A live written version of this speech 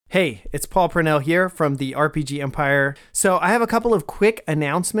Hey, it's Paul Purnell here from the RPG Empire. So I have a couple of quick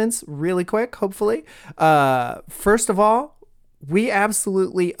announcements, really quick, hopefully. First of all, we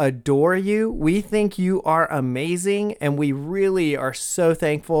absolutely adore you. We think you are amazing, and we really are so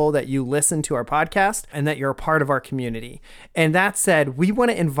thankful that you listen to our podcast and that you're a part of our community. And that said, we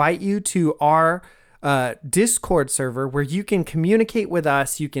want to invite you to our Discord server where you can communicate with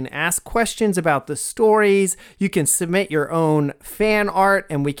us. You can ask questions about the stories. You can submit your own fan art,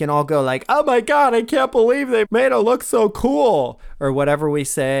 and we can all go like, "Oh my God, I can't believe they made it look so cool," or whatever we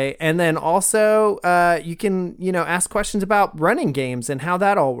say. And then also, you can, ask questions about running games and how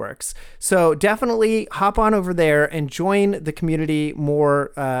that all works. So definitely hop on over there and join the community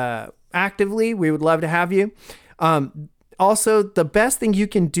more actively. We would love to have you. Also, the best thing you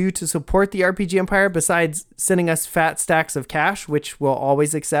can do to support the RPG Empire, besides sending us fat stacks of cash, which we'll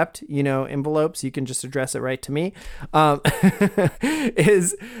always accept, envelopes, you can just address it right to me,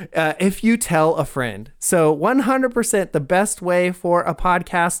 is if you tell a friend. So 100% the best way for a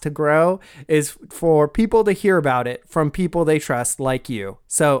podcast to grow is for people to hear about it from people they trust, like you.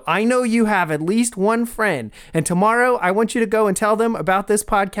 So I know you have at least one friend, and tomorrow I want you to go and tell them about this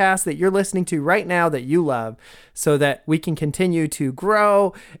podcast that you're listening to right now that you love, so that we can continue to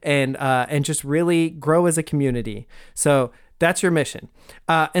grow and just really grow as a community. So that's your mission.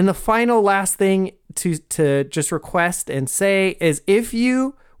 And the final last thing to just request and say is, if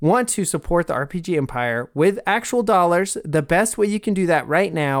you want to support the RPG Empire with actual dollars, the best way you can do that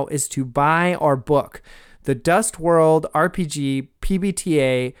right now is to buy our book, The Dust World RPG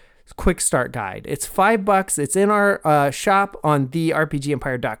PBTA Quick Start Guide. It's $5. It's in our shop on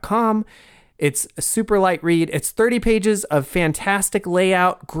therpgempire.com. It's a super light read. It's 30 pages of fantastic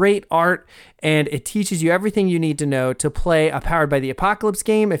layout, great art, and it teaches you everything you need to know to play a Powered by the Apocalypse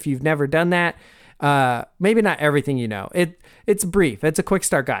game if you've never done that. Maybe not everything you know. It's brief. It's a quick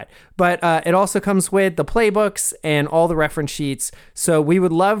start guide. But it also comes with the playbooks and all the reference sheets. So we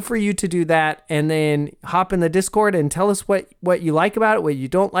would love for you to do that, and then hop in the Discord and tell us what you like about it, what you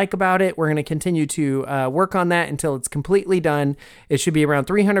don't like about it. We're going to continue to work on that until it's completely done. It should be around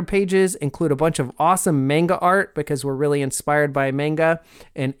 300 pages, include a bunch of awesome manga art because we're really inspired by manga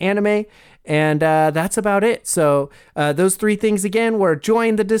and anime. And that's about it. So those three things again were: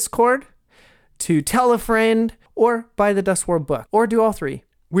 join the Discord, to tell a friend, or buy the Dust World book, or do all three.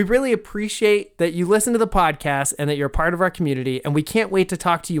 We really appreciate that you listen to the podcast and that you're part of our community, and we can't wait to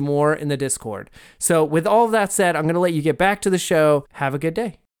talk to you more in the Discord. So with all of that said, I'm going to let you get back to the show. Have a good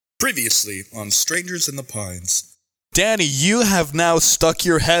day. Previously on Strangers in the Pines. Danny, you have now stuck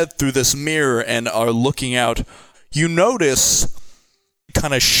your head through this mirror and are looking out. You notice,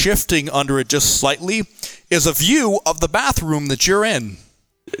 kind of shifting under it just slightly, is a view of the bathroom that you're in.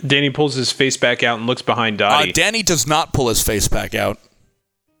 Danny pulls his face back out and looks behind Dottie. Danny does not pull his face back out.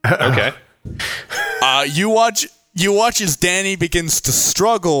 Okay. You watch as Danny begins to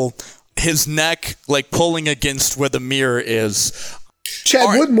struggle, his neck like pulling against where the mirror is.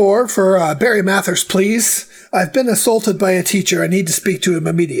 Chad Woodmore for Barry Mathers, please. I've been assaulted by a teacher. I need to speak to him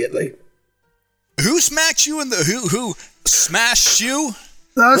immediately. Who smacked you in the who smashed you?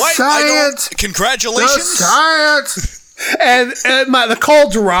 The science. Congratulations. The science. And the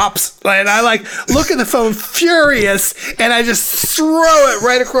call drops, and I look at the phone furious, and I just throw it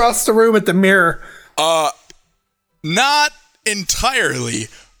right across the room at the mirror. Not entirely.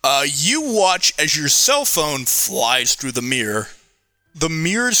 You watch as your cell phone flies through the mirror. The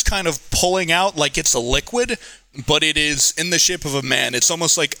mirror's kind of pulling out like it's a liquid, but it is in the shape of a man. It's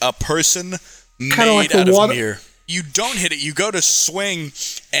almost like a person made out of a mirror. You don't hit it. You go to swing,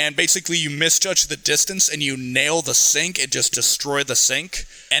 and basically you misjudge the distance, and you nail the sink and just destroy the sink.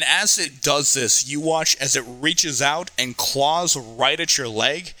 And as it does this, you watch as it reaches out and claws right at your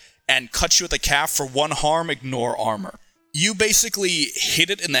leg and cuts you at the calf for one harm, ignore armor. You basically hit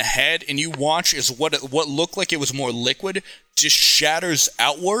it in the head, and you watch as what looked like it was more liquid just shatters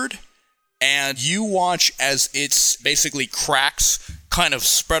outward, and you watch as it's basically cracks kind of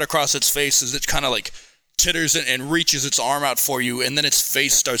spread across its face as it kind of like titters and reaches its arm out for you, and then its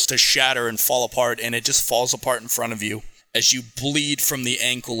face starts to shatter and fall apart, and it just falls apart in front of you as you bleed from the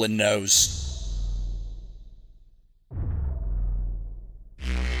ankle and nose.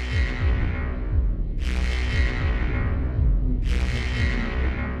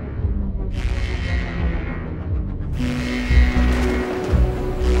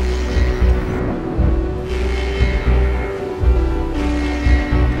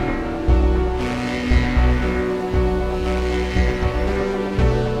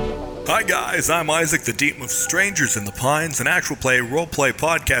 Hi guys, I'm Isaac, the Deep of Strangers in the Pines, an actual play role-play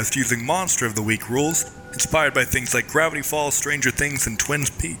podcast using Monster of the Week rules. inspired by things like Gravity Falls, Stranger Things, and Twin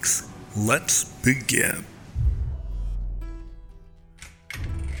Peaks. Let's begin.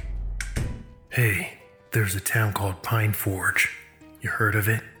 Hey, there's a town called Pine Forge. You heard of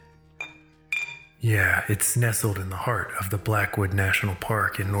it? Yeah, it's nestled in the heart of the Blackwood National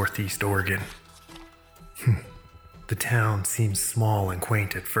Park in northeast Oregon. The town seems small and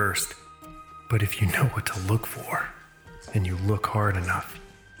quaint at first, but if you know what to look for, and you look hard enough,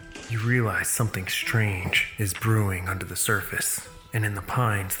 you realize something strange is brewing under the surface and in the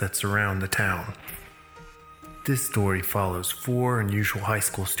pines that surround the town. This story follows 4 unusual high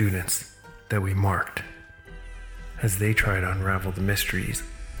school students that we marked as they try to unravel the mysteries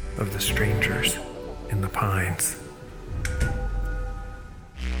of the strangers in the pines.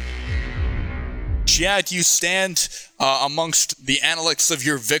 Chad, you stand amongst the antics of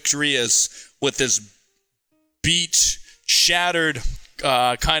your victory as with this beat, shattered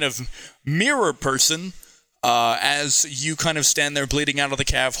kind of mirror person as you kind of stand there bleeding out of the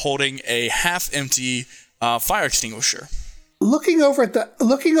calf holding a half-empty fire extinguisher. Looking over at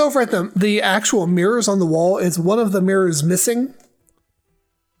the actual mirrors on the wall, is one of the mirrors missing?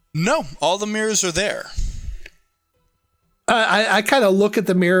 No, all the mirrors are there. I kind of look at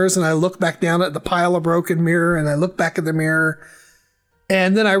the mirrors and I look back down at the pile of broken mirror and I look back at the mirror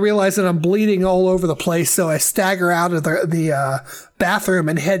and then I realize that I'm bleeding all over the place. So I stagger out of the bathroom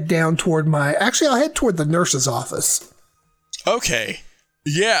and head down toward I'll head toward the nurse's office. Okay.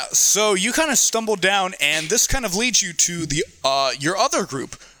 Yeah, so you kind of stumble down and this kind of leads you to the your other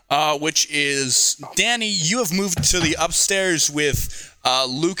group, which is Danny. You have moved to the upstairs with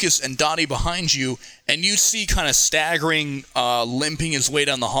Lucas and Dottie behind you, and you see kind of staggering, limping his way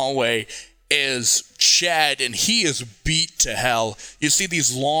down the hallway is Chad, and he is beat to hell. You see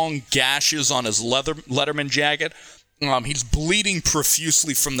these long gashes on his Letterman jacket. He's bleeding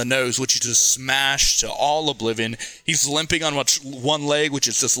profusely from the nose, which is just smashed to all oblivion. He's limping on one leg, which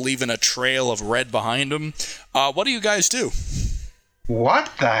is just leaving a trail of red behind him. What do you guys do?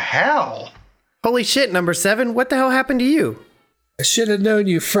 What the hell? Holy shit, number 7, what the hell happened to you? I should have known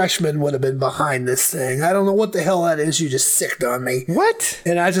you freshmen would have been behind this thing. I don't know what the hell that is you just sicked on me. What?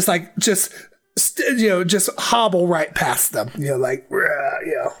 And I just hobble right past them.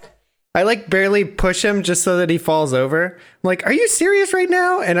 I barely push him just so that he falls over. I'm like, are you serious right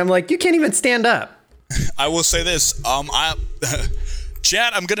now? And I'm like, you can't even stand up. I will say this.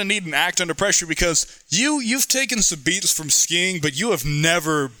 Chad, I'm going to need an act under pressure because you've taken some beats from skiing, but you have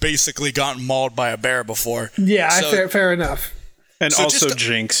never basically gotten mauled by a bear before. Yeah, fair enough. And So also just-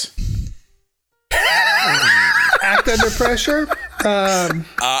 Jinx. Act under pressure.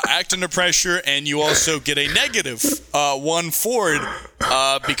 Act under pressure, and you also get a negative 1 forward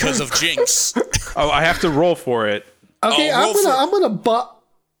because of Jinx. Oh, I have to roll for it. Okay,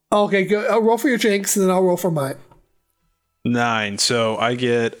 Okay, go. I'll roll for your Jinx, and then I'll roll for mine. 9. So I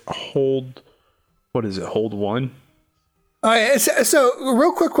get hold. What is it? Hold 1. All right, so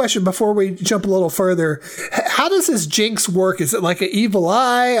real quick question before we jump a little further. How does this Jinx work? Is it like an evil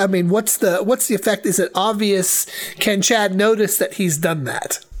eye? I mean, what's the effect? Is it obvious? Can Chad notice that he's done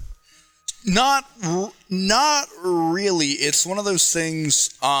that? Not really. It's one of those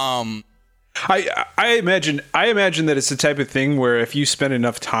things. I imagine that it's the type of thing where if you spend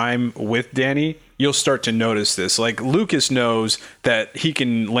enough time with Danny, you'll start to notice this. Like Lucas knows that he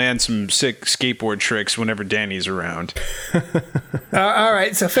can land some sick skateboard tricks whenever Danny's around. All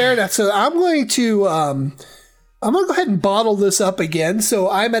right, so fair enough. So I'm going to go ahead and bottle this up again. So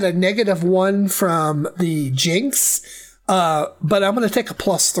I'm at a -1 from the Jinx, but I'm going to take a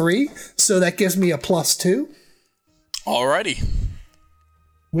 +3, so that gives me a +2. Alrighty.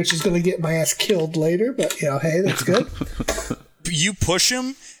 Which is going to get my ass killed later, but hey, that's good. You push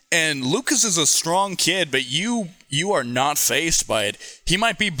him, and Lucas is a strong kid, but you are not phased by it. He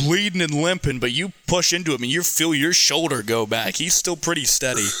might be bleeding and limping, but you push into him, and you feel your shoulder go back. He's still pretty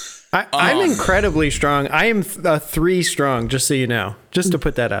steady. I'm incredibly strong. I am 3 strong, just so you know. Just to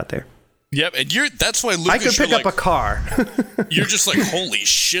put that out there. Yep, and that's why Lucas. I could pick up a car. You're just like, holy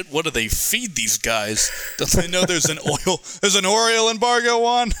shit! What do they feed these guys? Don't they know there's an oil embargo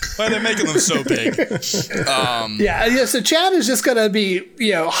on? Why are they making them so big? Yeah. So Chad is just gonna be,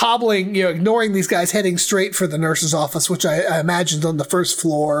 hobbling, ignoring these guys, heading straight for the nurse's office, which I imagined on the first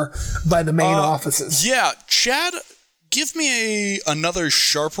floor by the main offices. Yeah, Chad, give me another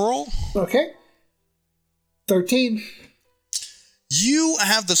sharp roll. Okay. 13. You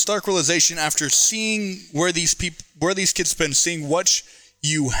have the stark realization after seeing where these kids been, seeing what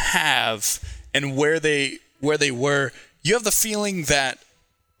you have and where they were. You have the feeling that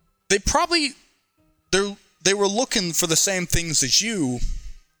they were looking for the same things as you,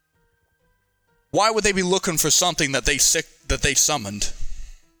 Why would they be looking for something that they summoned?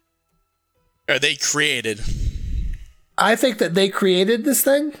 Or they created? I think that they created this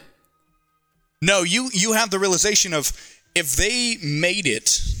thing. No, you have the realization of, if they made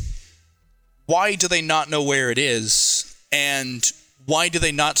it, why do they not know where it is? And why do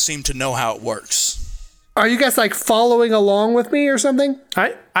they not seem to know how it works? Are you guys like following along with me or something?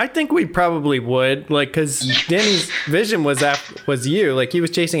 I think we probably would, like, because Danny's vision was you, like he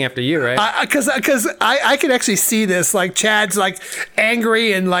was chasing after you, right? Because I can actually see this, like Chad's like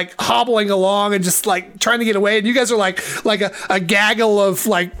angry and like hobbling along and just like trying to get away, and you guys are like a gaggle of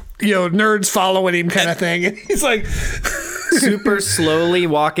like, you know, nerds following him kind of thing, and he's like super slowly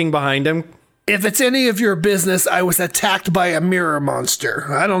walking behind him. If it's any of your business, I was attacked by a mirror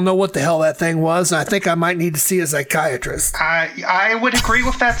monster. I don't know what the hell that thing was. I think I might need to see a psychiatrist. I would agree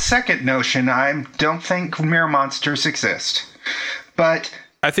with that second notion. I don't think mirror monsters exist. But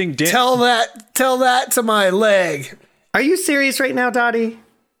I think tell that to my leg. Are you serious right now, Dottie?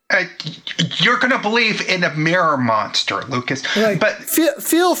 You're going to believe in a mirror monster, Lucas. But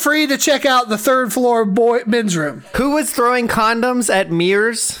feel free to check out the third floor men's room. Who was throwing condoms at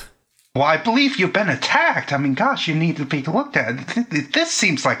mirrors? Well, I believe you've been attacked. I mean, gosh, you need to be looked at. This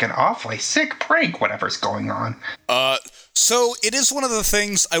seems like an awfully sick prank, whatever's going on. So it is one of the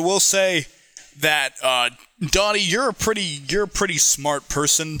things I will say that, Dottie, you're a pretty smart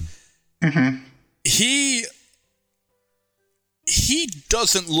person. Mm-hmm. He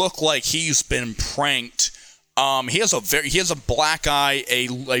doesn't look like he's been pranked. He has a black eye,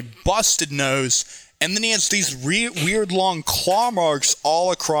 a busted nose, and then he has these weird long claw marks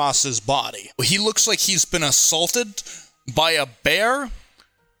all across his body. He looks like he's been assaulted by a bear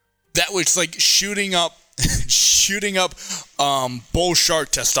that was like shooting up bull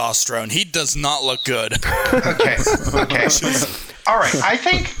shark testosterone. He does not look good. Okay. All right. I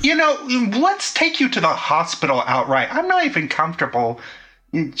think, let's take you to the hospital outright. I'm not even comfortable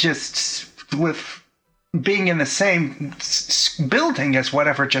just with being in the same building as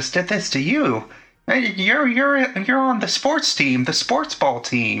whatever just did this to you. You're on the sports team, the sports ball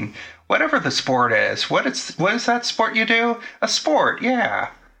team, whatever the sport is. What is that sport you do? A sport,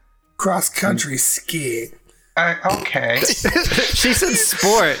 yeah. Cross country skiing. Okay. She said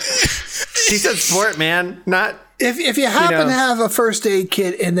sport. She said sport, man. Not. If you happen to have a first aid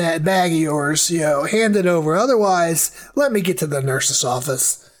kit in that bag of yours, hand it over. Otherwise, let me get to the nurse's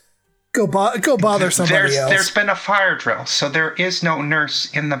office. Go bother somebody else. There's been a fire drill, so there is no nurse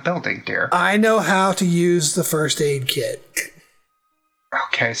in the building, dear. I know how to use the first aid kit.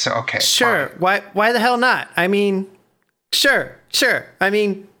 Okay. Sure. Fine. Why the hell not? I mean, sure. I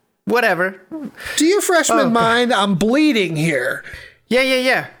mean, whatever. Do you freshman mind I'm bleeding here?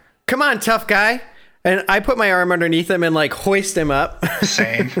 Yeah. Come on, tough guy. And I put my arm underneath him and like hoist him up.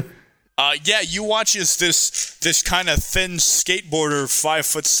 Same. You watch as this kind of thin skateboarder,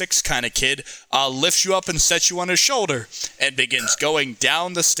 5'6" kind of kid, lifts you up and sets you on his shoulder and begins going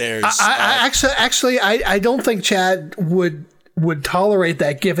down the stairs. I don't think Chad would tolerate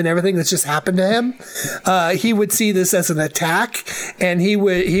that given everything that's just happened to him. He would see this as an attack, and he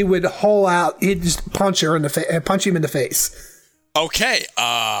would haul out. He'd just punch him in the face. Okay.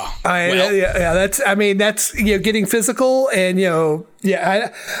 That's getting physical, and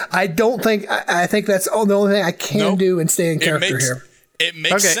I don't think I think that's the only thing I can do and stay in character here. It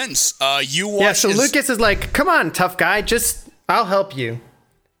makes sense. You watch. Yeah. So Lucas is like, "Come on, tough guy, I'll help you,"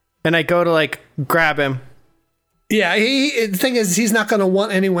 and I go to like grab him. Yeah, the thing is, he's not going to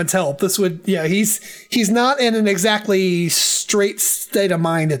want anyone's help. He's not in an exactly straight state of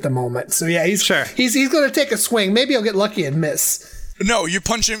mind at the moment. So yeah, he's going to take a swing. Maybe he'll get lucky and miss. No, you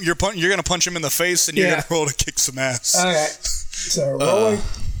punch him. You're going to punch him in the face, and you're going to roll to kick some ass. All right. So rolling.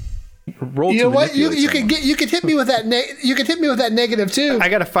 Roll. You know what? You could hit me with that. You could hit me with that -2. I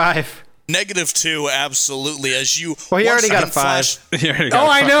got a 5. -2, absolutely. As you. Well, he already got a 5.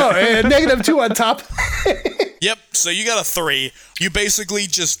 I know. -2 on top. Yep. So you got a 3. You basically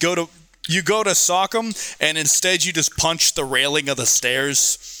just go to sock him, and instead you just punch the railing of the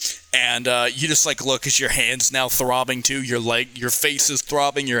stairs, and you just like look as your hand's now throbbing too. Your face is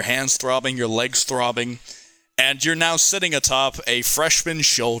throbbing, your hands throbbing, your legs throbbing, and you're now sitting atop a freshman's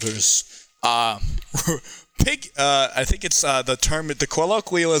shoulders. I think it's the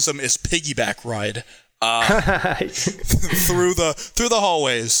colloquialism is piggyback ride through the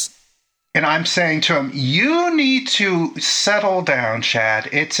hallways. And I'm saying to him, you need to settle down, Chad.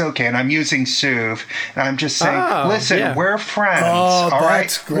 It's okay. And I'm using Suv. And I'm just saying, listen, we're friends. All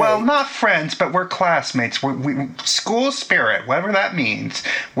right? Great. Well, not friends, but we're classmates. We school spirit, whatever that means.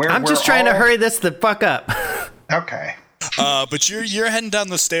 I'm just trying to hurry this the fuck up. Okay. But you're heading down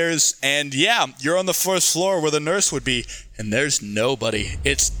the stairs, and yeah, you're on the first floor where the nurse would be, and there's nobody.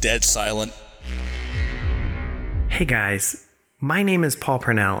 It's dead silent. Hey guys, my name is Paul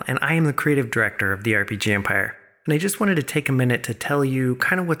Purnell, and I am the creative director of the RPG Empire. And I just wanted to take a minute to tell you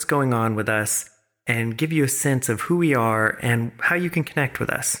kind of what's going on with us and give you a sense of who we are and how you can connect with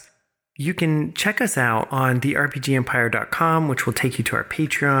us. You can check us out on therpgempire.com, which will take you to our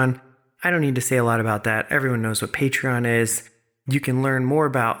Patreon. I don't need to say a lot about that. Everyone knows what Patreon is. You can learn more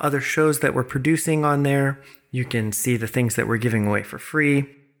about other shows that we're producing on there. You can see the things that we're giving away for free.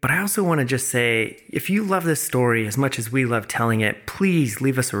 But I also want to just say, if you love this story as much as we love telling it, please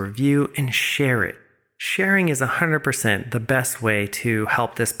leave us a review and share it. Sharing is 100% the best way to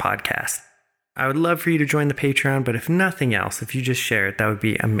help this podcast. I would love for you to join the Patreon, but if nothing else, if you just share it, that would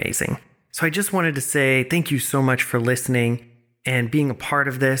be amazing. So I just wanted to say thank you so much for listening and being a part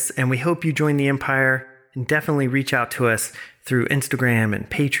of this, and we hope you join the Empire, and definitely reach out to us through Instagram and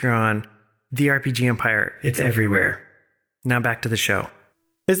Patreon. The RPG Empire, it's everywhere. Now back to the show.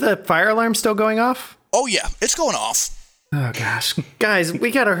 Is the fire alarm still going off? Oh yeah, it's going off. Oh gosh. Guys,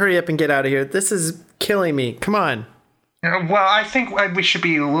 we gotta hurry up and get out of here. This is killing me. Come on. Well, I think we should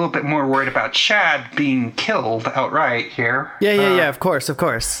be a little bit more worried about Chad being killed outright here. Yeah, of course. Do you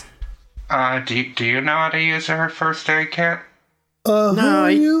know how to use her first aid kit? Who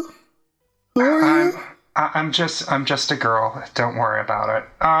are you? Who are you? I'm just a girl. Don't worry about it.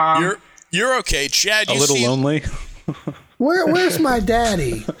 You're okay, Chad. A little lonely. Where's my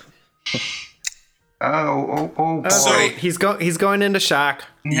daddy? Oh boy. So- He's going into shock.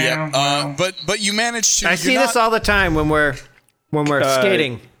 Yeah. But you managed to. I see this all the time when we're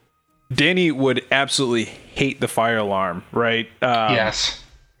skating. Danny would absolutely hate the fire alarm, right? Yes.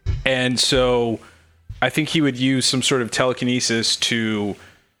 And so I think he would use some sort of telekinesis to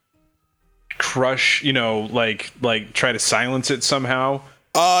crush, like try to silence it somehow.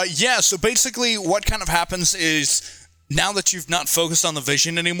 Yeah, so basically what kind of happens is now that you've not focused on the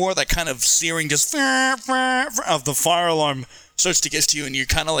vision anymore, that kind of searing just of the fire alarm starts to get to you, and you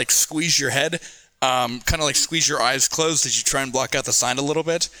kind of like squeeze your head, kind of like squeeze your eyes closed as you try and block out the sign a little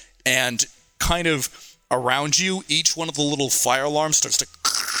bit, and kind of around you, each one of the little fire alarms starts to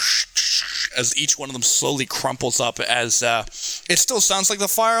as each one of them slowly crumples up as it still sounds like the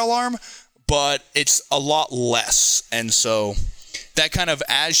fire alarm, but it's a lot less, and so that kind of,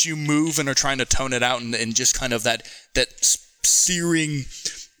 as you move and are trying to tone it out, and just kind of that searing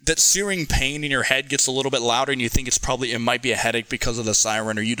pain in your head gets a little bit louder, and you think it might be a headache because of the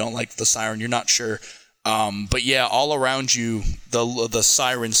siren, or you don't like the siren, you're not sure. But yeah, all around you, the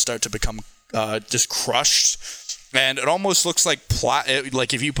sirens start to become just crushed, and it almost looks like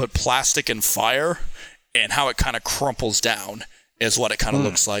like if you put plastic in fire, and how it kind of crumples down is what it kind of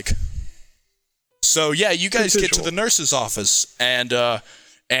looks like. So yeah, you guys get to the nurse's office and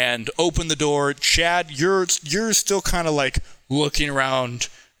open the door. Chad, you're still kind of like looking around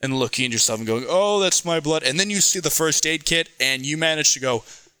and looking at yourself and going, "Oh, that's my blood." And then you see the first aid kit, and you manage to go,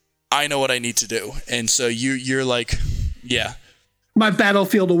 "I know what I need to do." And so you're like, yeah. My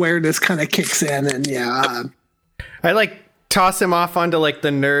battlefield awareness kind of kicks in, and I like toss him off onto like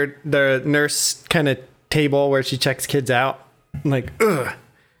the nurse kind of table where she checks kids out. I'm like, ugh.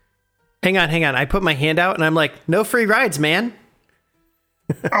 Hang on. I put my hand out and I'm like, no free rides, man.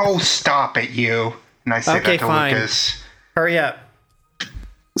 Oh, stop it, you. And I say Okay, that to fine. Lucas. Hurry up.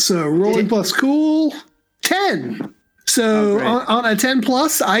 So rolling plus cool, 10. So on a 10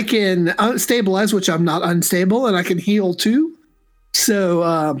 plus, I can stabilize, which I'm not unstable, and I can heal too. So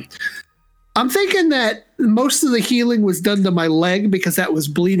I'm thinking that most of the healing was done to my leg because that was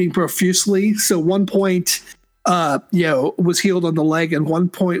bleeding profusely. So 1 point was healed on the leg, and 1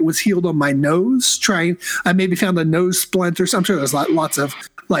 point was healed on my nose. I maybe found a nose splinters. I'm sure there's lots of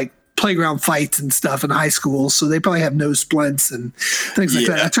like playground fights and stuff in high school, so they probably have nose splints and things like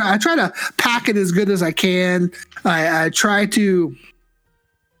that. I try to pack it as good as I can. I try to,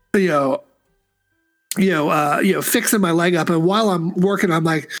 fixing my leg up, and while I'm working, I'm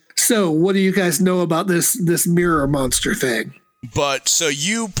like, so what do you guys know about this mirror monster thing? But so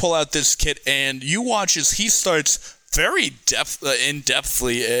you pull out this kit and you watch as he starts very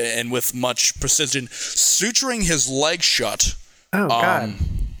in-depthly and with much precision suturing his leg shut. Oh God,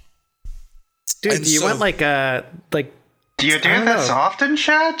 dude, you want like Do you do this often,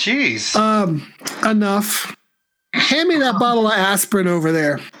 Chad? Jeez. Enough. Hand me that bottle of aspirin over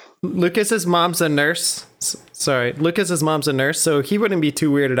there. Lucas's mom's a nurse. Lucas's mom's a nurse, so he wouldn't be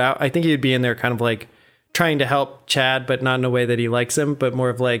too weirded out. I think he'd be in there kind of like trying to help Chad, but not in a way that he likes him, but more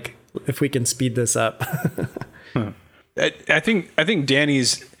of like, if we can speed this up. I think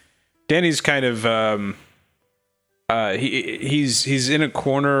Danny's kind of he's in a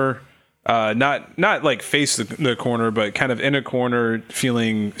corner, not like face the corner, but kind of in a corner,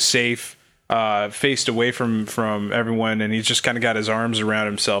 feeling safe, faced away from everyone, and he's just kind of got his arms around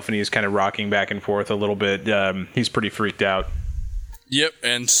himself, and he's kind of rocking back and forth a little bit. He's pretty freaked out. Yep,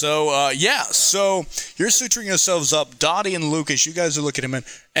 and so, so you're suturing yourselves up. Dottie and Lucas, you guys are looking at him.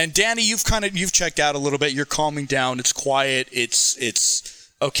 And Danny, you've checked out a little bit. You're calming down. It's quiet. It's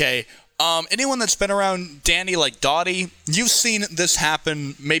okay. Anyone that's been around Danny, like Dottie, you've seen this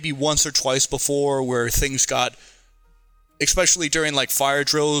happen maybe once or twice before where things got, especially during, like, fire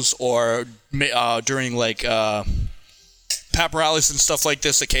drills or during, like, pep rallies and stuff like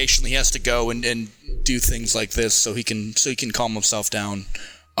this. Occasionally he has to go and do things like this so he can calm himself down.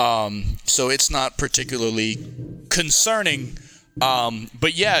 So it's not particularly concerning.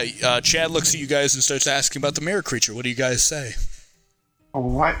 But yeah, Chad looks at you guys and starts asking about the mirror creature. What do you guys say?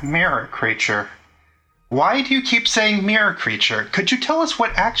 What mirror creature? Why do you keep saying mirror creature? Could you tell us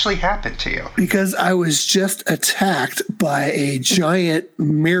what actually happened to you? Because I was just attacked by a giant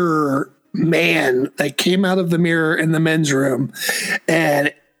mirror man that came out of the mirror in the men's room,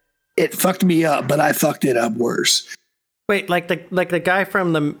 and it fucked me up, but I fucked it up worse. Wait, like the guy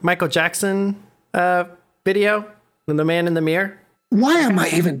from the Michael Jackson video, the man in the mirror? Why am I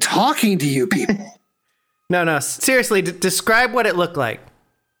even talking to you people? No, seriously, describe what it looked like.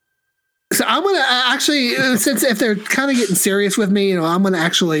 So I'm going to actually, since if they're kind of getting serious with me, I'm going to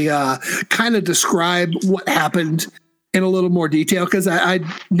actually kind of describe what happened in a little more detail, because I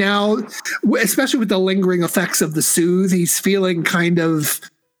now, especially with the lingering effects of the soothe, he's feeling kind of,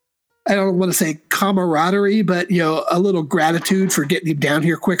 I don't want to say camaraderie, but, a little gratitude for getting him down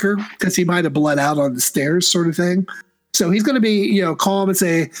here quicker, because he might have bled out on the stairs sort of thing. So he's going to be, calm and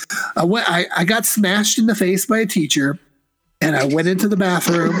say, I got smashed in the face by a teacher, and I went into the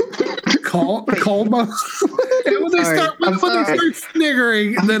bathroom, called my, and when they start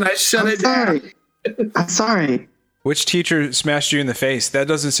sniggering, then I shut it down. I'm sorry. Which teacher smashed you in the face? That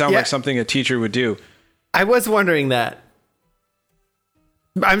doesn't sound like something a teacher would do. I was wondering that.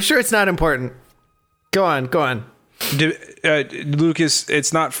 I'm sure it's not important. Go on. Lucas,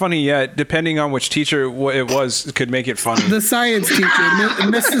 it's not funny yet. Depending on which teacher it was, could make it funny. The science teacher,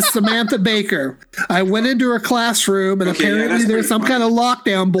 Mrs. Samantha Baker. I went into her classroom, and apparently there's some kind of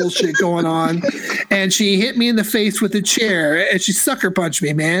lockdown bullshit going on, and she hit me in the face with a chair, and she sucker punched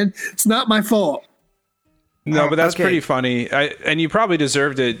me, man. It's not my fault. No, but that's pretty funny. And you probably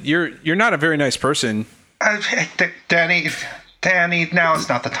deserved it. You're not a very nice person. Danny, now is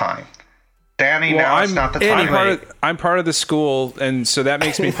not the time. Danny, now is not the time. I'm part of the school, and so that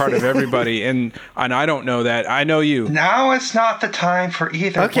makes me part of everybody. and I don't know that. I know you. Now is not the time for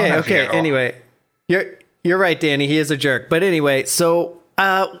either one of you. Okay. Anyway, you're right, Danny. He is a jerk. But anyway, so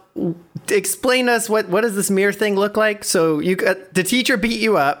explain us what does this mirror thing look like? So the teacher beat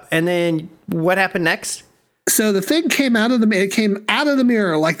you up, and then what happened next? So the thing came out of the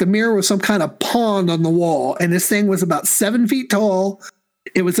mirror like the mirror was some kind of pond on the wall, and this thing was about 7 feet tall.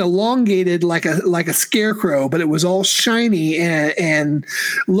 It was elongated like a scarecrow, but it was all shiny and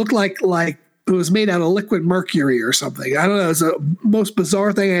looked like it was made out of liquid mercury or something. I don't know. It was the most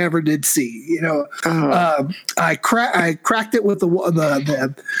bizarre thing I ever did see. I cracked it with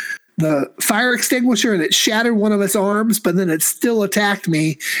the fire extinguisher, and it shattered one of its arms, but then it still attacked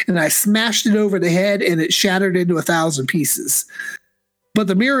me, and I smashed it over the head, and it shattered into 1,000 pieces. But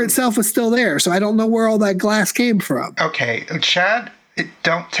the mirror itself was still there, so I don't know where all that glass came from. Okay, Chad,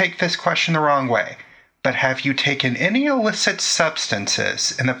 don't take this question the wrong way, but have you taken any illicit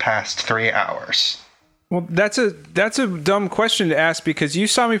substances in the past 3 hours? Well, that's a dumb question to ask, because you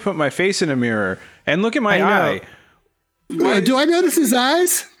saw me put my face in a mirror, and look at my eye. Do I notice his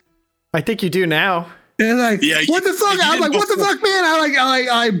eyes? I think you do now. And what the fuck? I'm like, what the fuck, man?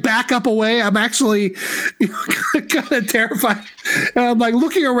 I back up away. I'm actually kind of terrified. And I'm like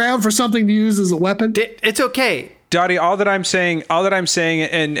looking around for something to use as a weapon. It's okay. Dottie, all that I'm saying, and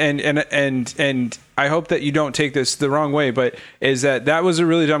I hope that you don't take this the wrong way, but is that was a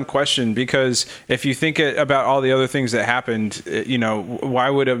really dumb question, because if you think about all the other things that happened, why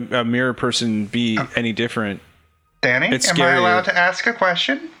would a mirror person be any different? Danny, am I allowed to ask a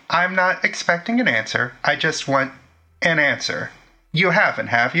question? I'm not expecting an answer. I just want an answer. You haven't,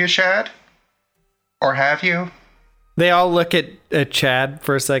 have you, Chad? Or have you? They all look at Chad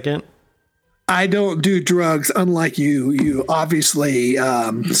for a second. I don't do drugs, unlike you. You obviously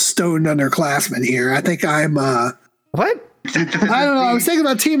stoned underclassmen here. I think I'm... What? I don't know. I was thinking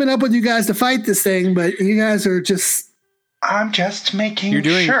about teaming up with you guys to fight this thing, but you guys are just... I'm just making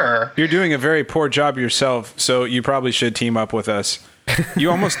sure. You're doing a very poor job yourself, so you probably should team up with us.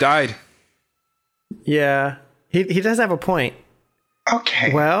 You almost died. Yeah. He does have a point.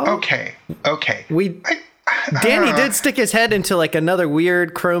 Okay. Well, okay. Danny did stick his head into like another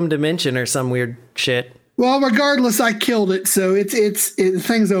weird chrome dimension or some weird shit. Well, regardless, I killed it, so it's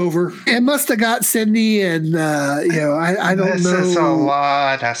thing's over. It must have got Cindy, and I don't know. This is a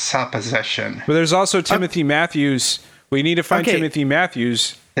lot of supposition. But there's also Timothy Matthews. We need to find Timothy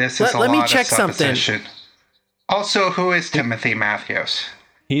Matthews. This is Let me lot check of supposition. Also, who is Timothy Matthews?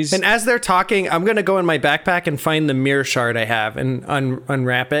 And as they're talking, I'm going to go in my backpack and find the mirror shard I have and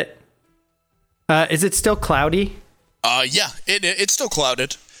unwrap it. Is it still cloudy? Yeah, it's still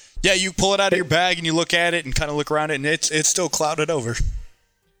clouded. Yeah, you pull it out of your bag and you look at it and kind of look around it, and it's still clouded over.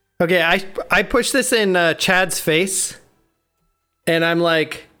 Okay, I push this in Chad's face, and I'm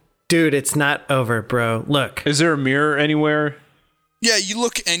like, dude, it's not over, bro. Look. Is there a mirror anywhere? Yeah, you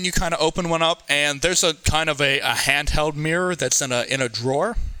look and you kind of open one up, and there's a kind of a handheld mirror that's in a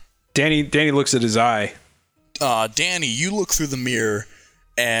drawer. Danny looks at his eye. Danny, you look through the mirror,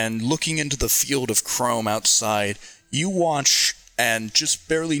 and looking into the field of chrome outside, you watch and just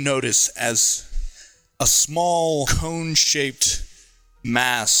barely notice as a small cone-shaped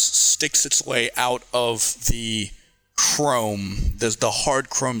mass sticks its way out of the chrome. There's the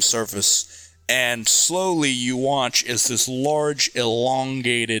hard chrome surface. And slowly you watch as this large,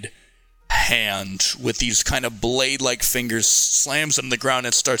 elongated hand with these kind of blade-like fingers slams on the ground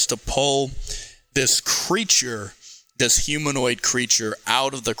and starts to pull this creature, this humanoid creature,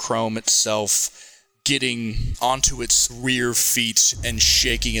 out of the chrome itself, getting onto its rear feet and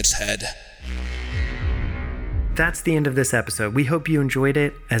shaking its head. That's the end of this episode. We hope you enjoyed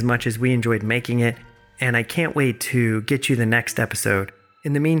it as much as we enjoyed making it, and I can't wait to get you the next episode.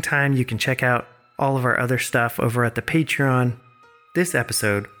 In the meantime, you can check out all of our other stuff over at the Patreon. This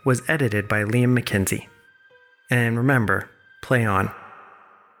episode was edited by Liam McKenzie. And remember, play on.